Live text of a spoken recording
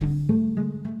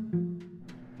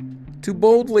to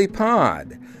Boldly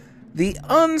Pod, the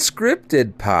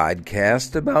unscripted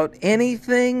podcast about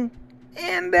anything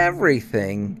and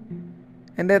everything.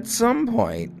 And at some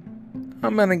point,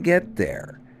 I'm gonna get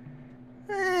there.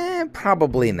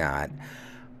 Probably not.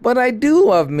 But I do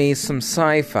love me some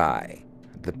sci-fi,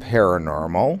 the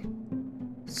paranormal,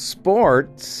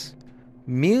 sports,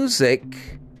 music,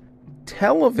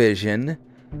 television,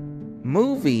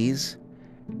 movies,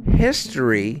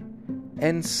 history,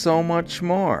 and so much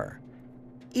more.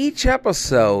 Each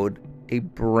episode, a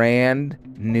brand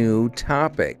new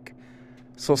topic.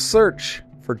 So search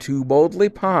for To Boldly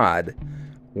Pod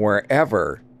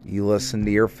wherever you listen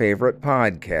to your favorite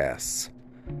podcasts.